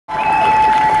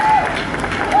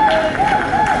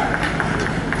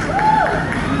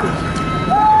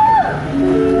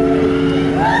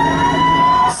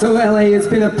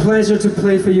been a pleasure to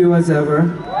play for you as ever.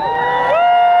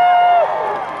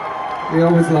 We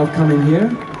always love coming here.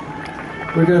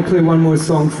 We're going to play one more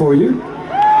song for you.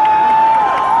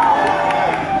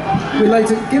 We'd like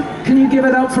to can you give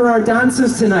it up for our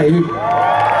dancers tonight?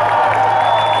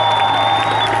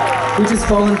 Who just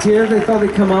volunteered. They thought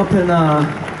they'd come up and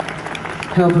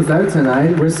help us out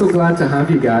tonight. We're so glad to have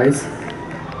you guys.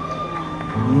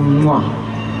 Mwah.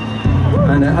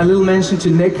 And a little mention to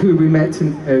Nick, who we met,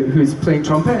 who's playing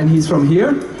trumpet, and he's from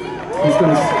here. He's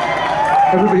going to.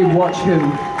 Everybody watch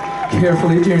him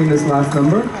carefully during this last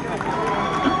number.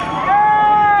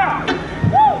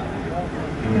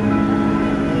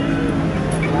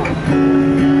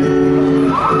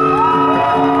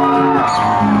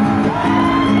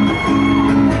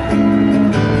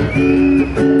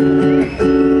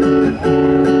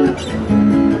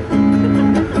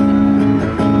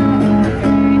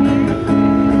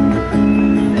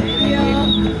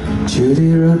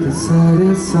 Judy wrote the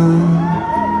saddest song.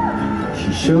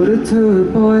 She showed it to a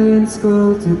boy in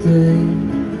school today.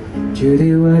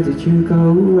 Judy, where did you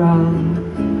go wrong?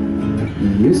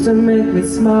 You used to make me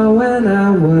smile when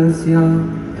I was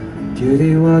young.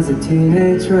 Judy was a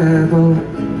teenage rebel.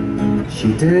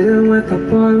 She didn't with a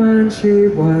boy when she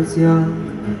was young.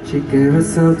 She gave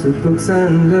herself to books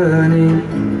and learning.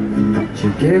 She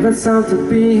gave herself to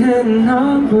being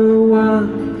number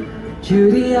one.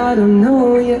 Judy, I don't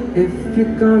know yet if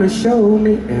you're gonna show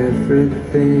me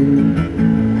everything.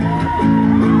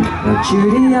 Now,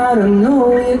 Judy, I don't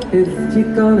know yet if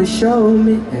you're gonna show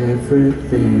me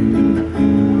everything.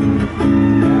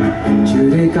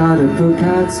 Judy got a book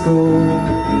at school.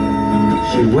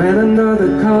 She went under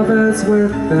the covers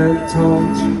with the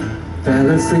torch. Fell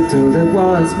asleep till it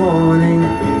was morning.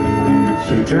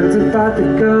 She dreamt about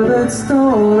the girl that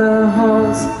stole her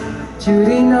horse.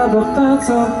 Judy never felt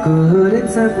so good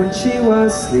except when she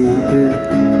was sleeping.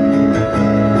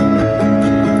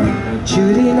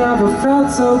 Judy never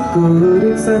felt so good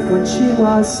except when she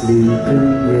was sleeping,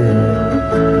 yeah.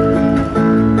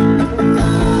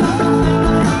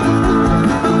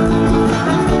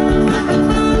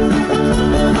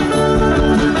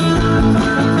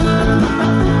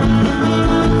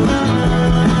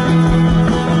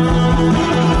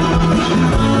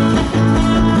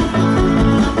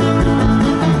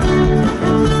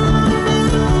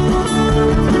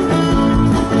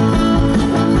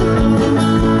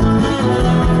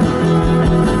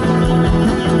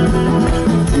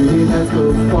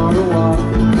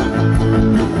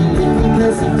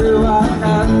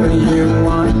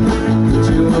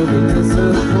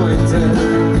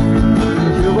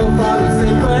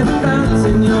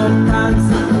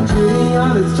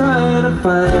 Trying to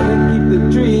find and keep the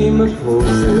dream of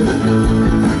horses.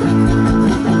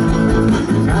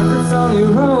 And the song you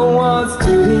wrote was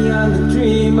Judy and the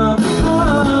dream of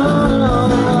horses.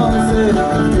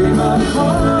 Dream of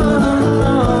horses.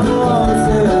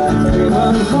 Dream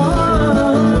of horses.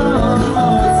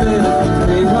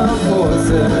 Dream of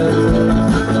horses.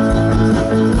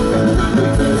 The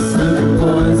best looking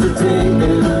boys are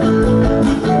taken.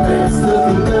 The best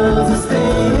looking girls are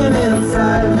staying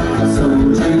inside. So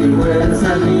where does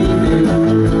that leave you?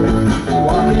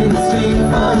 Walking the street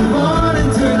from morning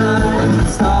to night.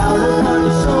 Star upon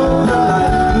your shoulder,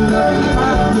 nothing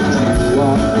how could you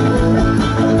walk?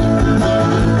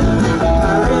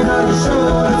 Carrying on your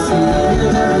shoulder,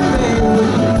 seeing everything when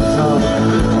you talk.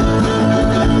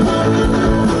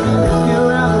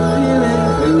 You're out of feeling,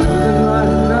 moving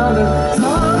like another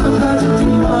song about your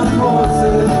dream of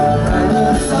horses. And a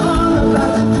song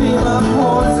about your dream of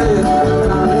horses.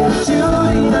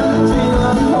 Judy, the dream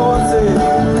of horses.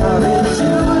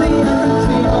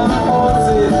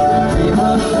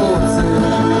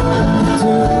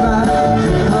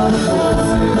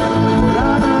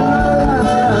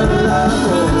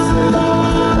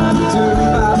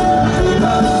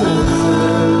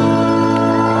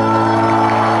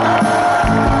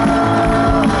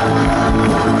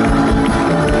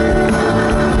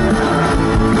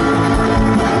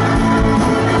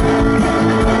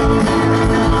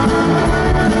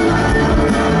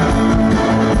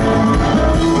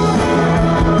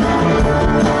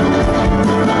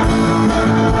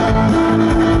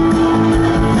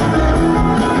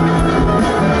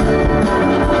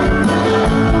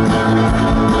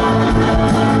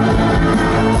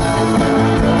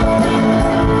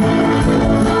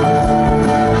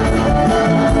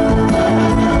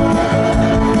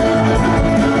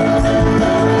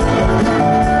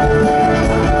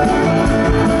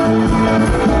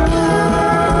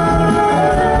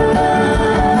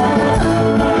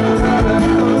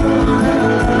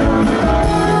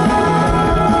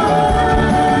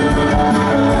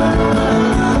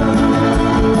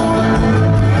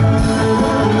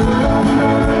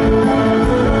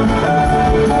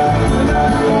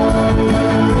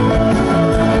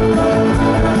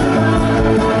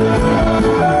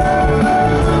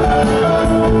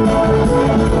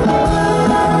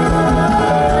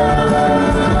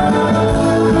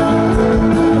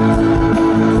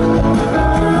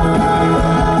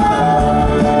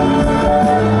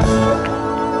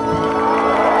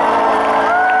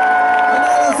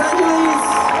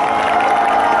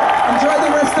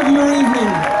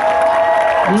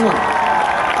 Mwah.